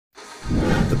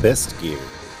best gear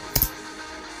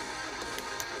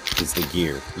is the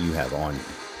gear you have on you.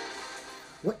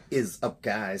 What is up,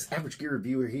 guys? Average Gear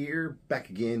Reviewer here,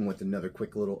 back again with another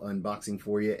quick little unboxing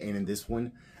for you. And in this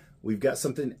one, we've got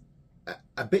something,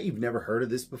 I bet you've never heard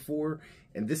of this before,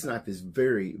 and this knife is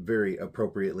very, very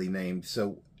appropriately named.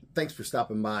 So thanks for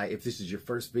stopping by. If this is your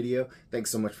first video, thanks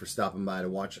so much for stopping by to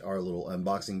watch our little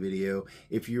unboxing video.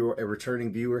 If you're a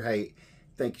returning viewer, hey,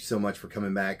 thank you so much for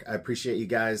coming back. I appreciate you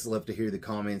guys. Love to hear the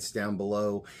comments down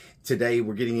below. Today,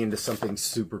 we're getting into something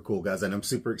super cool, guys, and I'm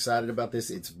super excited about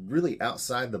this. It's really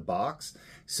outside the box,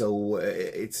 so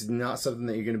it's not something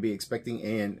that you're going to be expecting,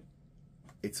 and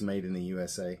it's made in the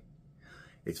USA.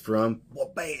 It's from,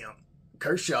 well, bam,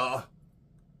 Kershaw.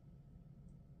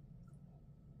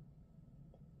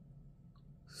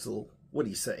 So, what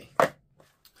do you say?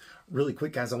 Really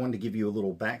quick, guys, I wanted to give you a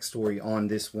little backstory on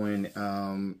this one.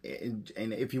 And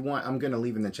if you want, I'm going to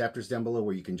leave in the chapters down below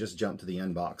where you can just jump to the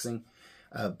unboxing.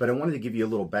 But I wanted to give you a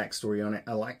little backstory on it.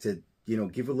 I like to,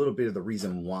 give a little bit of the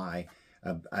reason why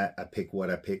I pick what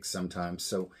I pick sometimes.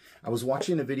 So I was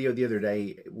watching a video the other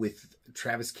day with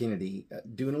Travis Kennedy,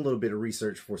 doing a little bit of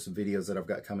research for some videos that I've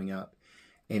got coming up.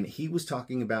 And he was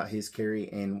talking about his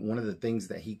carry, and one of the things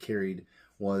that he carried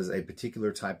was a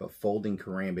particular type of folding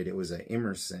karambit. It was an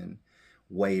Emerson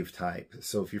wave type.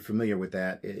 So if you're familiar with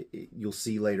that, you'll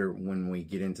see later when we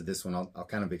get into this one, I'll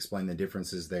kind of explain the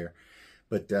differences there.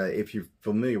 But if you're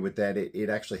familiar with that, it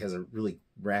actually has a really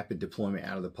rapid deployment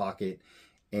out of the pocket.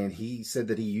 And he said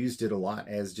that he used it a lot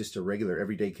as just a regular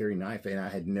everyday carry knife, and I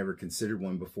had never considered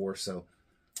one before. So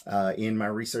in my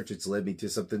research, it's led me to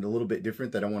something a little bit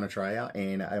different that I want to try out,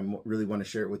 and I really want to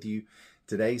share it with you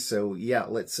today. So yeah,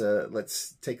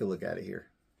 let's take a look at it here.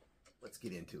 Let's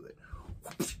get into it.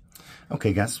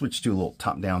 Okay, guys, switch to a little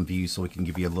top-down view so we can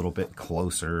give you a little bit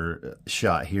closer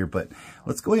shot here. But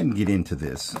let's go ahead and get into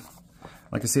this.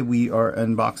 Like I said, we are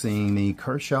unboxing the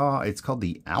Kershaw. It's called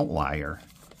the Outlier.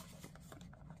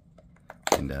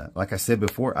 And like I said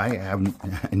before, I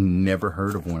have never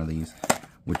heard of one of these,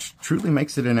 which truly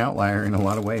makes it an outlier in a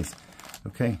lot of ways.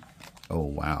 Okay. Oh,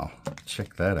 wow.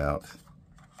 Check that out.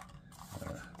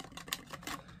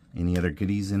 Any other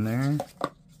goodies in there?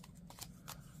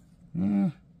 Yeah.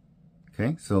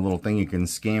 Okay, so a little thing you can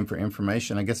scan for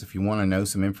information. I guess if you want to know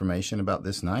some information about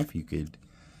this knife, you could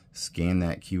scan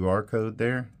that QR code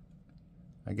there.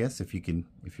 I guess if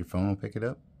your phone will pick it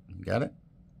up. You got it?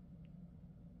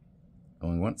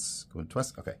 Going once, going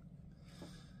twice. Okay.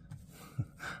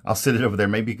 I'll set it over there.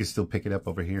 Maybe you can still pick it up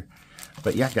over here.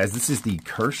 But yeah, guys, this is the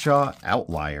Kershaw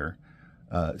Outlier.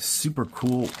 Super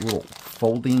cool little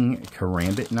folding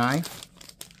karambit knife.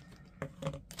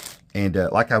 And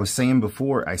like I was saying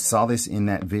before, I saw this in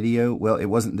that video. Well, it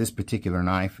wasn't this particular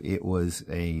knife. It was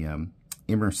a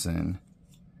Emerson.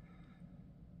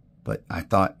 But I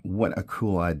thought, what a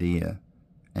cool idea.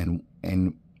 And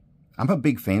I'm a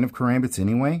big fan of karambits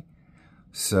anyway.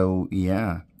 So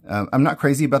yeah, I'm not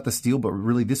crazy about the steel, but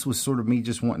really this was sort of me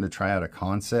just wanting to try out a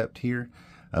concept here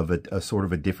of a sort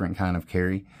of a different kind of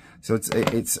carry. So I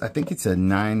think it's a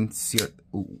 9CR.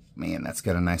 Oh man, that's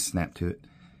got a nice snap to it.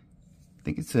 I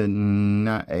think it's a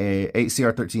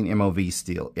 8CR13 MOV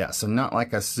steel. Yeah, so not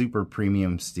like a super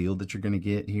premium steel that you're going to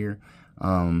get here.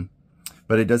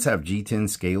 But it does have G10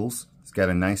 scales. It's got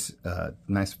a nice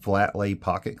flat lay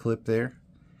pocket clip there.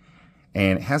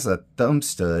 And it has a thumb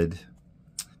stud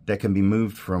that can be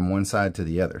moved from one side to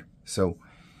the other. So,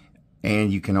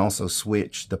 and you can also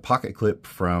switch the pocket clip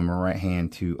from a right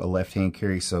hand to a left hand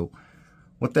carry. So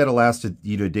what that allows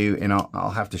you to do, and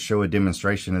I'll have to show a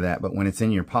demonstration of that, but when it's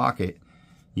in your pocket,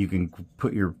 you can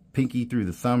put your pinky through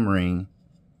the thumb ring.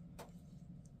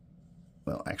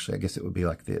 Well, actually, I guess it would be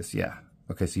like this. Yeah.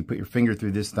 Okay, so you put your finger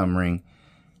through this thumb ring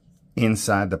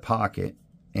inside the pocket,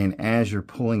 and as you're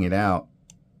pulling it out,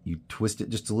 you twist it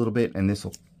just a little bit, and this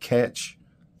will catch,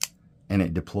 and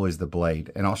it deploys the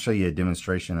blade. And I'll show you a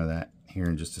demonstration of that here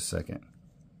in just a second.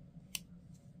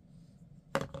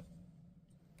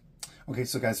 Okay,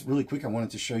 so guys, really quick, I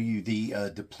wanted to show you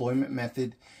the deployment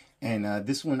method. And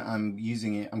this one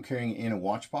I'm carrying it in a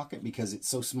watch pocket because it's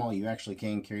so small you actually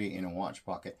can carry it in a watch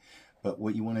pocket. But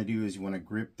what you want to do is you want to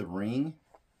grip the ring.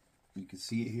 You can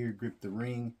see it here, grip the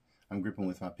ring. I'm gripping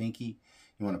with my pinky.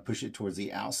 You want to push it towards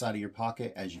the outside of your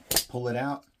pocket as you pull it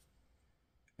out.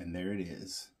 And there it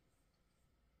is.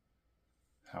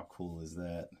 How cool is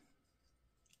that?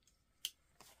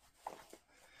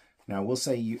 Now, I will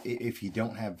say, if you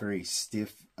don't have very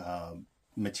stiff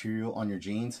material on your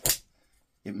jeans,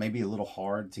 it may be a little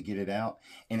hard to get it out.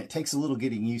 And it takes a little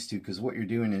getting used to, because what you're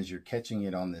doing is you're catching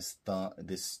it on this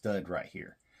stud right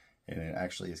here. and it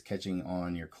actually is catching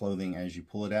on your clothing as you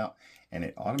pull it out, and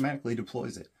it automatically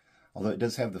deploys it. Although it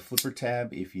does have the flipper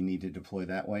tab if you need to deploy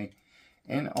that way.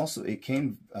 And also it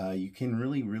can, you can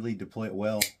really deploy it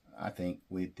well, I think,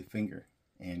 with the finger.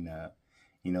 And,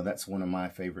 you know, that's one of my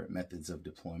favorite methods of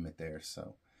deployment there.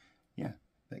 So, yeah,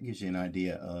 that gives you an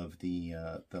idea of the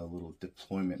little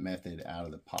deployment method out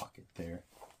of the pocket there.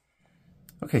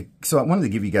 Okay, so I wanted to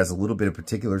give you guys a little bit of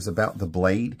particulars about the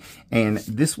blade. And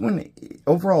this one,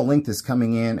 overall length is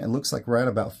coming in, it looks like right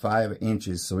about 5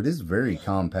 inches. So it is very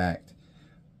compact.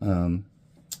 About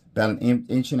an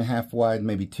inch and a half wide,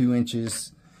 maybe 2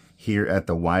 inches here at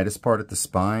the widest part at the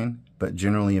spine, but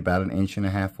generally about an inch and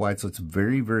a half wide. So it's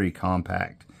very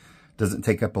compact. Doesn't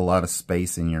take up a lot of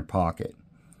space in your pocket.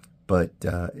 But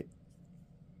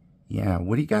yeah,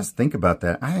 what do you guys think about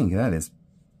that? I think that is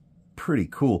pretty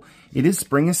cool. It is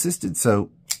spring assisted,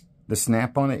 so the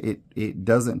snap on it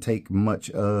doesn't take much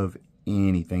of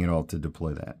anything at all to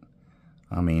deploy that.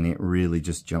 I mean, it really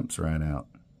just jumps right out.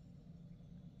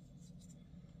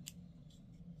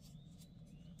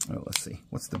 Oh, let's see.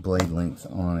 What's the blade length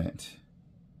on it?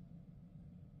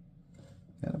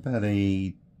 Got about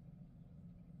a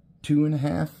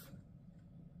 2.5.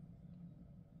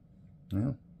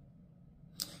 Well,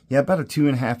 yeah, about a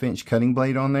 2.5 inch cutting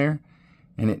blade on there.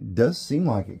 And it does seem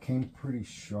like it came pretty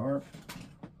sharp.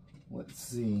 Let's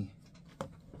see.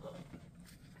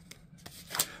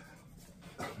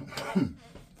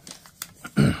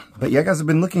 But yeah, guys, I've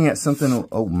been looking at something.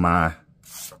 Oh my.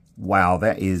 Wow,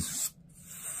 that is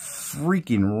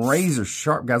freaking razor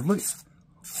sharp, guys. Look,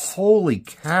 holy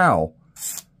cow.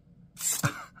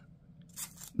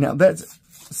 Now that's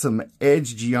some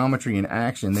edge geometry in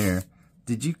action there.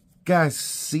 Did you guys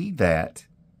see that?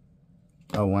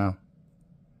 Oh wow.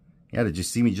 Yeah, did you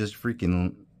see me just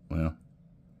freaking, well,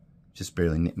 just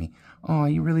barely nip me. Oh,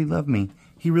 you really love me.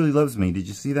 He really loves me. Did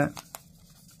you see that?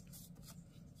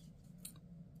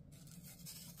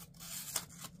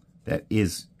 That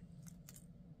is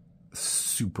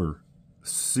super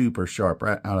sharp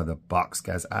right out of the box,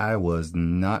 guys. I was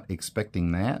not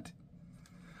expecting that.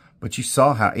 But you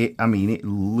saw how it, I mean, it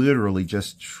literally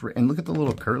just, and look at the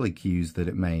little curly cues that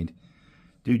it made.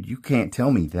 Dude, you can't tell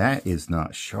me that is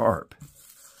not sharp.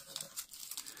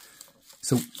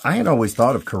 So I had always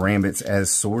thought of karambits as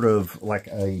sort of like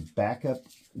a backup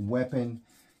weapon.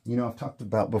 You know, I've talked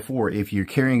about before, if you're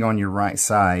carrying on your right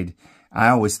side, I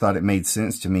always thought it made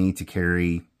sense to me to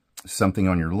carry something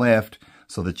on your left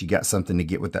so that you got something to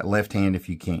get with that left hand if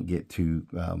you can't get to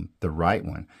the right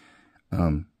one.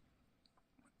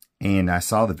 And I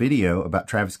saw the video about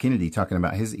Travis Kennedy talking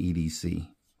about his EDC,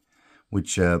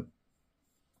 which, you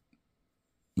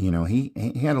know, he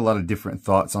had a lot of different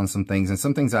thoughts on some things, and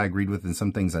some things I agreed with and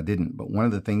some things I didn't. But one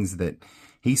of the things that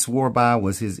he swore by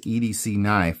was his EDC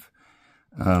knife.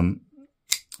 And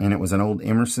it was an old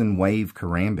Emerson Wave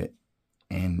karambit.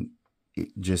 And it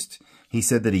just, he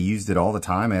said that he used it all the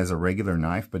time as a regular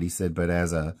knife, but he said, but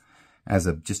as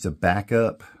just a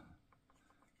backup,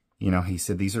 you know, he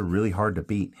said these are really hard to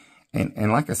beat.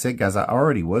 And like I said, guys, I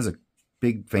already was a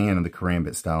big fan of the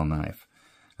karambit style knife.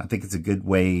 I think it's a good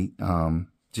way,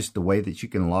 just the way that you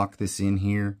can lock this in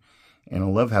here. And I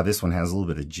love how this one has a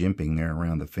little bit of jimping there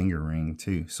around the finger ring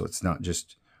too. So it's not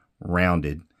just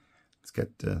rounded. It's got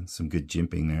some good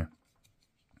jimping there.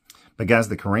 But guys,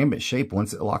 the karambit shape,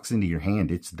 once it locks into your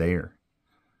hand, it's there.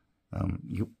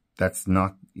 That's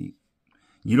not,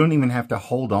 you don't even have to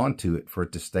hold on to it for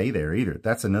it to stay there either.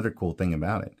 That's another cool thing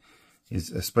about it, is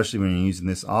especially when you're using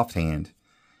this offhand,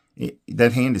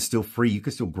 that hand is still free. You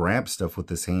can still grab stuff with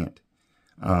this hand.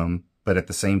 But at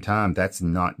the same time, that's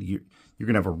not, you're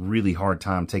going to have a really hard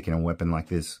time taking a weapon like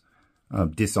this,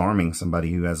 disarming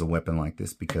somebody who has a weapon like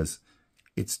this, because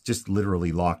it's just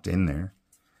literally locked in there.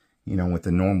 You know, with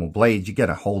the normal blade, you got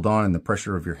to hold on, and the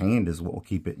pressure of your hand is what will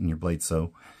keep it in your blade.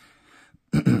 So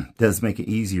it does make it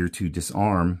easier to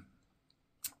disarm.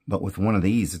 But with one of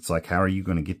these, it's like, how are you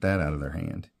going to get that out of their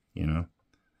hand? You know,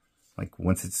 like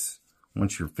once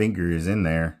your finger is in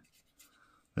there,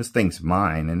 this thing's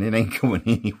mine and it ain't going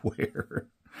anywhere.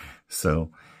 So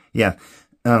yeah,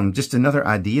 just another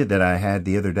idea that I had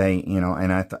the other day, you know,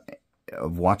 and I thought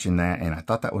of watching that, and I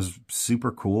thought that was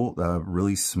super cool,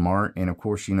 really smart. And of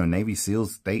course, you know, Navy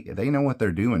SEALs, they know what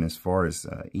they're doing as far as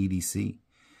EDC.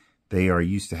 They are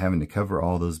used to having to cover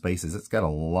all those bases. It's got a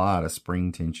lot of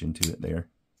spring tension to it there.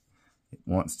 It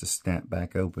wants to snap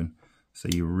back open. So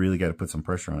you really got to put some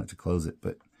pressure on it to close it.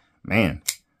 But man,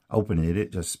 open it,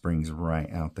 it just springs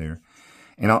right out there.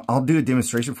 And I'll do a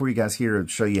demonstration for you guys here and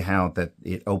show you how that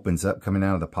it opens up coming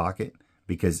out of the pocket,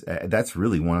 because that's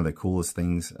really one of the coolest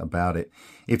things about it.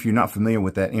 If you're not familiar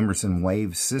with that Emerson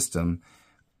Wave system,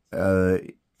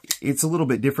 it's a little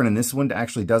bit different in this one. It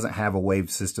actually doesn't have a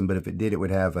wave system, but if it did, it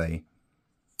would have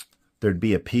there'd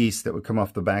be a piece that would come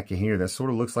off the back of here that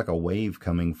sort of looks like a wave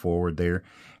coming forward there.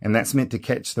 And that's meant to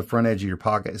catch the front edge of your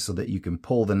pocket so that you can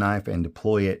pull the knife and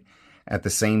deploy it at the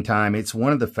same time. It's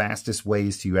one of the fastest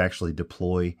ways to actually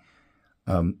deploy,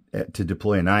 a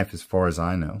knife as far as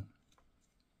I know.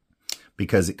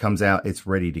 Because it comes out, it's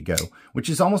ready to go. Which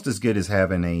is almost as good as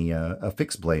having a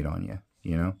fixed blade on you,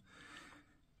 you know.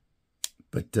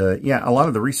 But yeah, a lot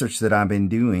of the research that I've been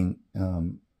doing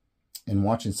and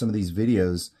watching some of these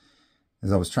videos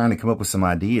as I was trying to come up with some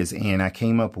ideas, and I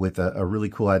came up with a really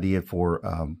cool idea for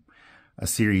a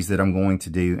series that I'm going to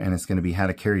do, and it's going to be how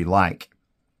to carry like.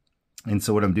 And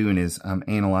so what I'm doing is I'm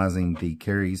analyzing the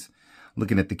carries,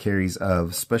 looking at the carries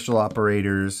of special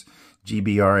operators,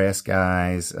 GBRS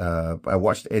guys. I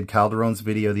watched Ed Calderon's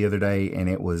video the other day, and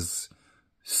it was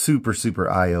super,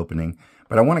 super eye-opening.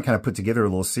 But I want to kind of put together a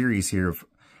little series here of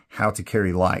how to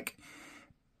carry like.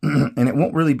 And it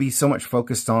won't really be so much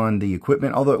focused on the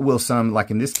equipment, although it will some. Like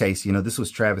in this case, you know, this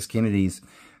was Travis Kennedy's.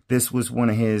 This was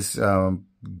one of his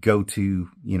go-to,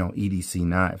 you know, EDC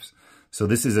knives. So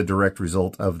this is a direct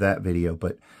result of that video.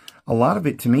 But a lot of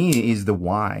it to me is the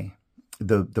why,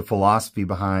 the philosophy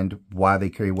behind why they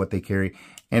carry what they carry,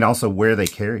 and also where they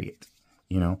carry it,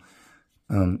 you know.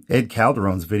 Ed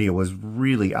Calderon's video was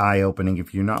really eye-opening.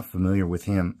 If you're not familiar with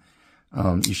him,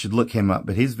 you should look him up.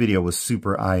 But his video was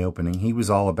super eye-opening. He was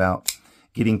all about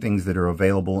getting things that are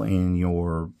available in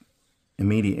your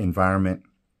immediate environment.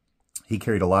 He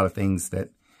carried a lot of things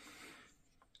that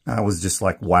I was just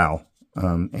like, wow.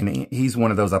 And he's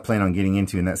one of those I plan on getting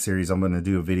into in that series. I'm going to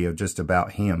do a video just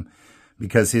about him,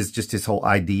 because his whole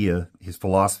idea, his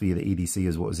philosophy of the EDC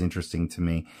is what was interesting to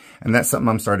me. And that's something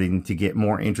I'm starting to get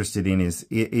more interested in, is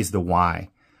the why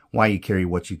you carry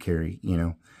what you carry, you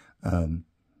know.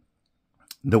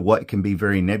 The what can be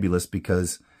very nebulous,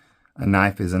 because a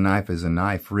knife is a knife is a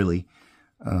knife, really.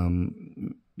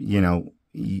 You know,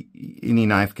 any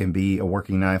knife can be a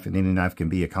working knife, and any knife can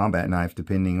be a combat knife,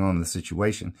 depending on the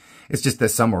situation. It's just that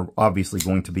some are obviously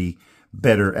going to be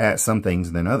better at some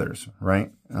things than others,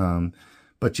 right?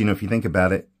 But, you know, if you think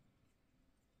about it,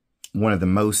 one of the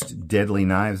most deadly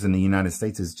knives in the United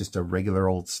States is just a regular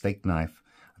old steak knife.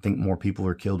 I think more people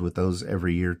are killed with those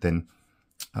every year than,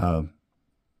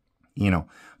 you know,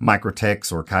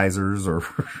 Microtechs or Kaisers or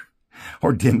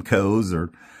or Demkos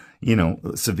or, you know,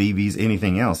 Civivis,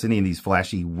 anything else. Any of these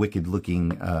flashy,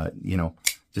 wicked-looking, you know,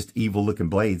 just evil-looking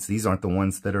blades. These aren't the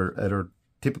ones that are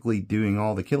typically doing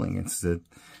all the killing. It's the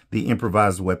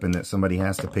improvised weapon that somebody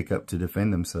has to pick up to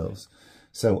defend themselves.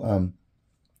 So,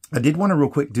 I did want to real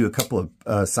quick do a couple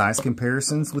of size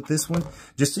comparisons with this one,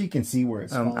 just so you can see where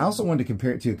it's from. I also wanted to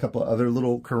compare it to a couple of other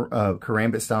little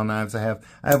karambit style knives I have.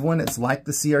 I have one that's like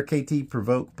the CRKT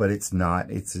Provoke, but it's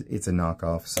not. It's a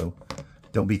knockoff, so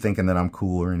don't be thinking that I'm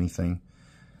cool or anything.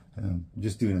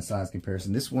 Just doing a size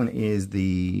comparison. This one is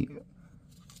the,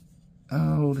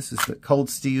 this is the Cold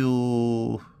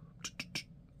Steel.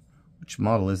 Which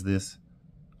model is this?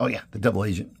 Oh yeah, the Double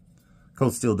Agent.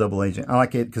 Cold Steel Double Agent. I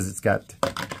like it because it's got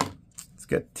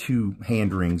two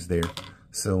hand rings there,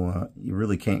 so you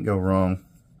really can't go wrong,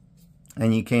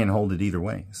 and you can hold it either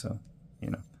way. So, you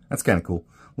know, that's kind of cool.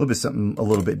 A little bit something a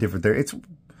little bit different there. It's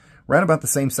right about the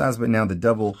same size, but now the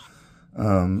double,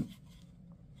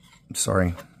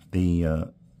 sorry,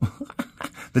 the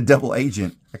the Double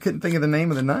Agent. I couldn't think of the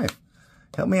name of the knife.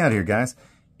 Help me out here, guys.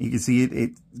 You can see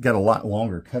it's got a lot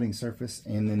longer cutting surface,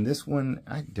 and then this one,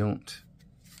 I don't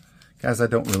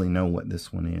really know what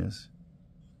this one is.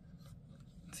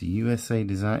 It's a USA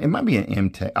design. It might be an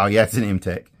M-Tech. Oh, yeah, it's an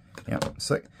M-Tech. Yeah,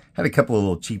 so I had a couple of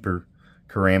little cheaper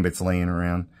karambits laying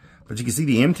around. But you can see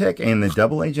the M-Tech and the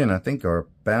Double Agent, I think, are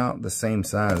about the same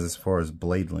size as far as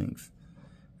blade length.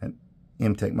 And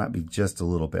M-Tech might be just a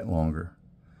little bit longer.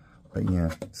 But,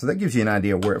 yeah, so that gives you an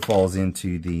idea of where it falls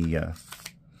into the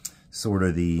sort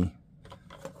of the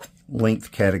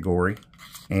length category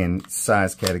and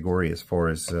size category as far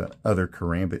as other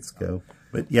karambits go.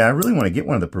 But yeah, I really want to get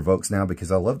one of the Provokes now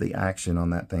because I love the action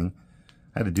on that thing.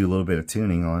 I had to do a little bit of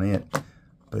tuning on it.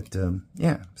 But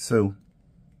yeah, so,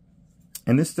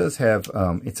 and this does have,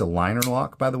 it's a liner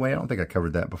lock, by the way. I don't think I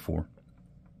covered that before.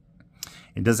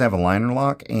 It does have a liner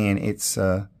lock, and it's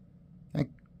a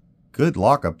good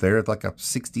lock up there. It's like a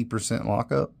 60%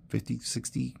 lockup, 50,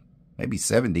 60, maybe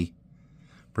 70%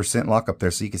 lock up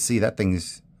there. So you can see that thing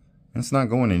is, it's not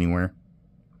going anywhere.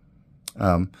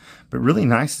 But really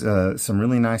nice, some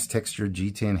really nice textured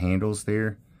G10 handles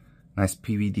there. Nice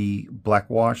PVD black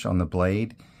wash on the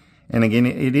blade. And again,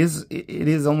 it is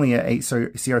only a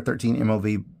CR13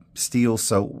 MOV steel,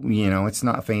 so, you know, it's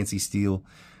not fancy steel.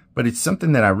 But it's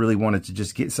something that I really wanted to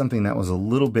just get something that was a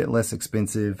little bit less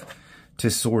expensive to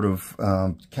sort of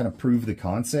kind of prove the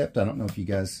concept. I don't know if you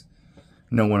guys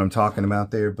know what I'm talking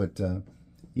about there, but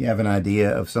you have an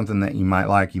idea of something that you might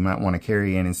like, you might want to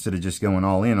carry in instead of just going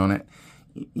all in on it.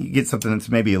 You get something that's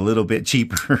maybe a little bit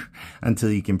cheaper until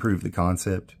you can prove the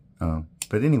concept.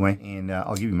 But anyway, and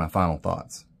I'll give you my final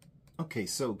thoughts. Okay,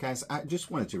 so guys, I just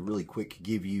wanted to really quick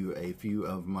give you a few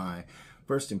of my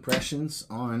first impressions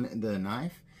on the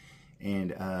knife.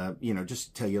 And, you know,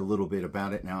 just tell you a little bit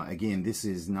about it. Now, again, this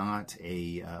is not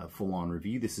a full-on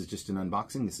review. This is just an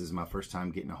unboxing. This is my first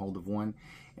time getting a hold of one.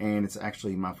 And it's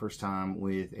actually my first time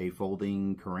with a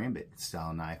folding karambit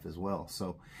style knife as well.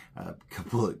 So, a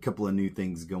couple of new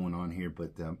things going on here.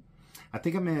 But I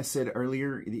think I may have said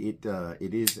earlier,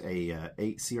 it is a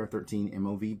 8 CR13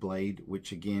 MOV blade,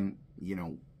 which, again, you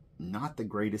know, not the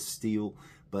greatest steel,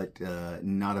 but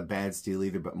not a bad steel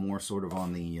either, but more sort of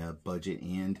on the budget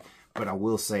end. But I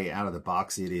will say, out of the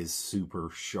box, it is super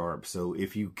sharp. So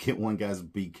if you get one, guys,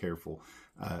 be careful.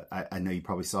 I know you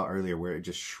probably saw earlier where it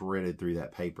just shredded through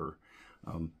that paper.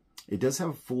 It does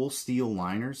have full steel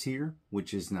liners here,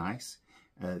 which is nice.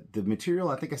 The material,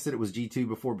 I think I said it was G2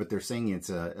 before, but they're saying it's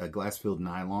a glass-filled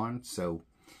nylon. So,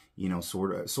 you know,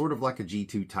 sort of like a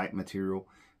G2 type material.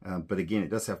 But again, it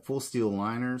does have full steel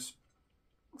liners.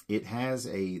 It has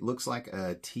looks like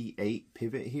a T8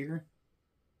 pivot here.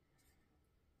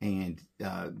 And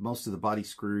most of the body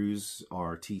screws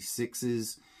are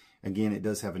T6s. Again, it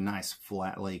does have a nice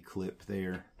flat lay clip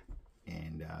there.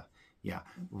 And yeah,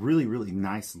 really, really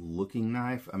nice looking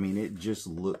knife. I mean, it just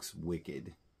looks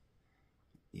wicked.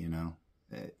 You know,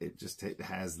 it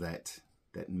has that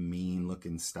mean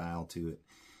looking style to it.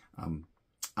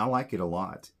 I like it a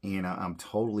lot. And I'm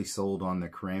totally sold on the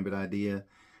karambit idea.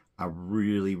 I'm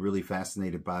really, really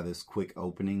fascinated by this quick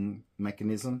opening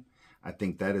mechanism. I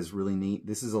think that is really neat.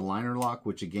 This is a liner lock,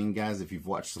 which again, guys, if you've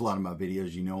watched a lot of my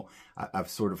videos, you know I've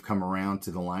sort of come around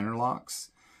to the liner locks.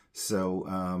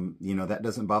 So, you know, that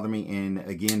doesn't bother me. And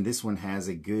again, this one has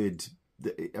a good,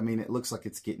 I mean, it looks like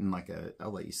it's getting like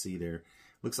I'll let you see there.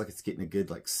 Looks like it's getting a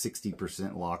good like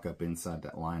 60% lockup inside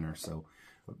that liner. So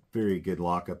a very good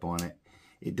lockup on it.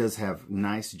 It does have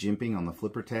nice jimping on the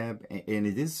flipper tab, and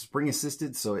it is spring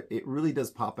assisted, so it really does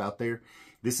pop out there.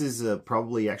 This is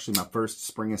probably actually my first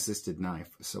spring assisted knife,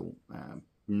 so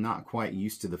not quite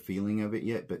used to the feeling of it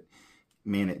yet, but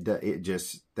man,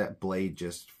 that blade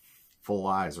just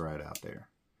flies right out there.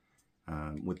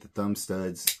 With the thumb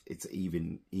studs, it's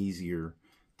even easier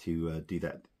to do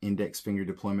that index finger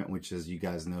deployment, which, as you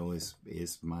guys know,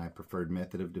 is my preferred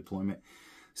method of deployment.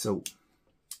 So,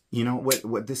 you know,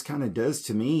 what this kind of does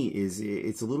to me is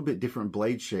it's a little bit different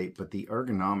blade shape, but the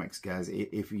ergonomics, guys,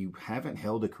 if you haven't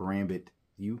held a karambit,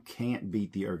 you can't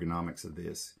beat the ergonomics of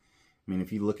this. I mean,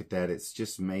 if you look at that, it's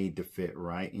just made to fit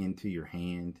right into your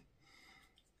hand.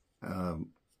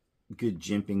 Good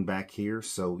jimping back here,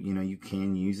 so, you know, you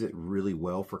can use it really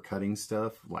well for cutting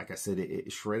stuff. Like I said,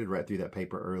 it shredded right through that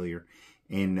paper earlier.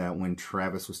 And when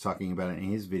Travis was talking about it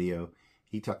in his video,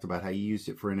 he talked about how he used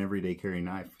it for an everyday carry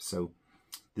knife. So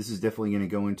this is definitely going to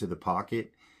go into the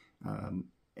pocket.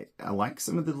 I like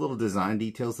some of the little design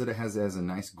details that it has. It has a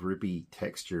nice grippy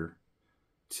texture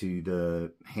to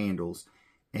the handles.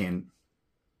 And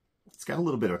it's got a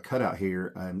little bit of a cutout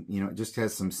here. You know, it just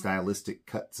has some stylistic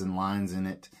cuts and lines in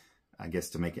it, I guess,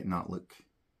 to make it not look,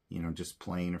 you know, just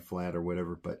plain or flat or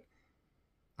whatever. But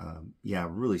yeah,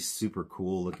 really super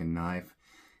cool looking knife.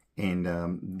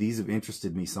 And these have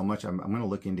interested me so much. I'm going to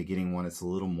look into getting one that's a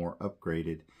little more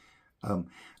upgraded. I'll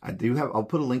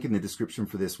put a link in the description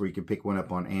for this where you can pick one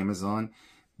up on Amazon.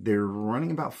 They're running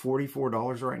about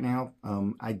 $44 right now.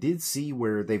 I did see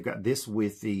where they've got this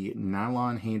with the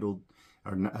nylon handled,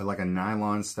 or like a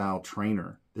nylon style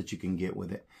trainer that you can get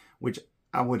with it, which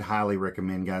I would highly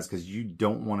recommend, guys, because you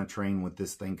don't want to train with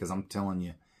this thing, because I'm telling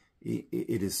you,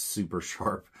 it is super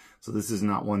sharp. So this is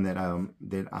not one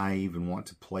that I even want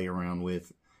to play around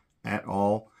with at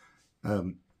all.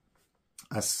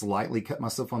 I slightly cut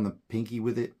myself on the pinky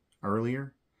with it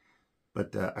earlier,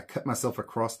 but I cut myself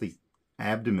across the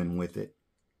abdomen with it,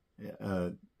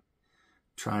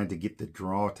 trying to get the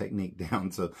draw technique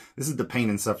down. So this is the pain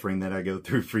and suffering that I go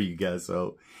through for you guys.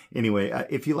 So anyway,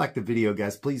 if you like the video,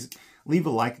 guys, please leave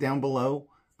a like down below,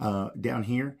 down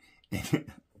here.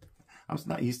 I'm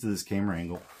not used to this camera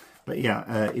angle, but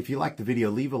yeah, if you like the video,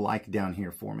 leave a like down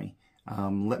here for me.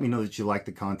 Let me know that you like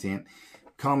the content.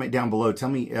 Comment down below. Tell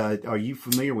me, are you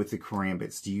familiar with the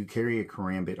karambits? Do you carry a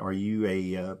karambit? Are you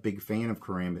a big fan of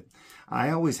karambit? I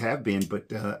always have been,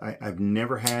 but I've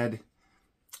never had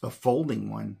a folding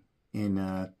one.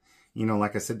 And you know,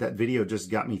 like I said, that video just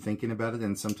got me thinking about it,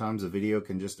 and sometimes a video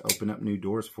can just open up new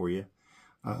doors for you.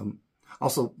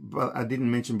 Also, I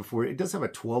didn't mention before, it does have a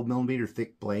 12mm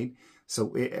thick blade,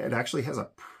 so it actually has a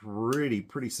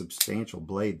pretty substantial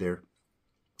blade there.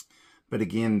 But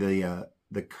again,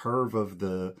 the curve of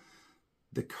the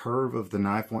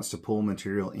knife wants to pull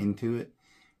material into it,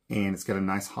 and it's got a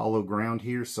nice hollow ground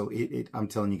here. So I'm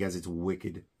telling you guys, it's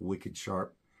wicked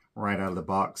sharp right out of the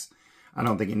box. I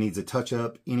don't think it needs a touch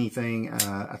up, anything.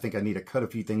 I think I need to cut a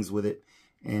few things with it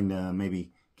and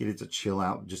maybe get it to chill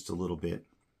out just a little bit.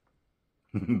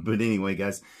 But anyway,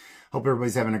 guys, hope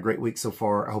everybody's having a great week so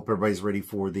far. I hope everybody's ready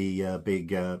for the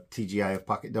big TGIF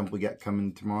pocket dump we got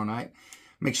coming tomorrow night.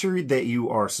 Make sure that you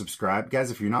are subscribed.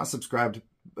 Guys, if you're not subscribed,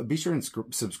 be sure and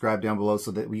subscribe down below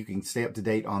so that you can stay up to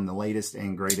date on the latest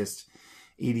and greatest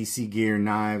EDC gear,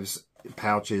 knives,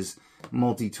 pouches,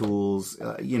 multi-tools,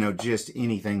 you know, just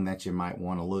anything that you might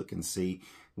want to look and see.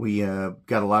 We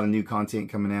got a lot of new content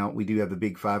coming out. We do have a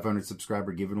big 500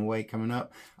 subscriber giveaway coming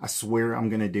up. I swear I'm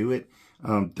going to do it.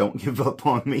 Don't give up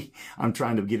on me. I'm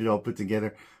trying to get it all put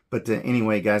together. But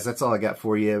anyway, guys, that's all I got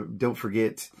for you. Don't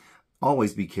forget,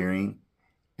 always be carrying.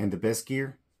 And the best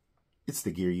gear, it's the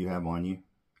gear you have on you.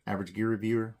 Average Gear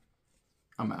Reviewer,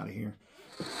 I'm out of here.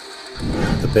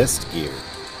 The best gear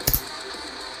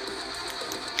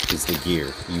is the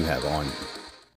gear you have on you.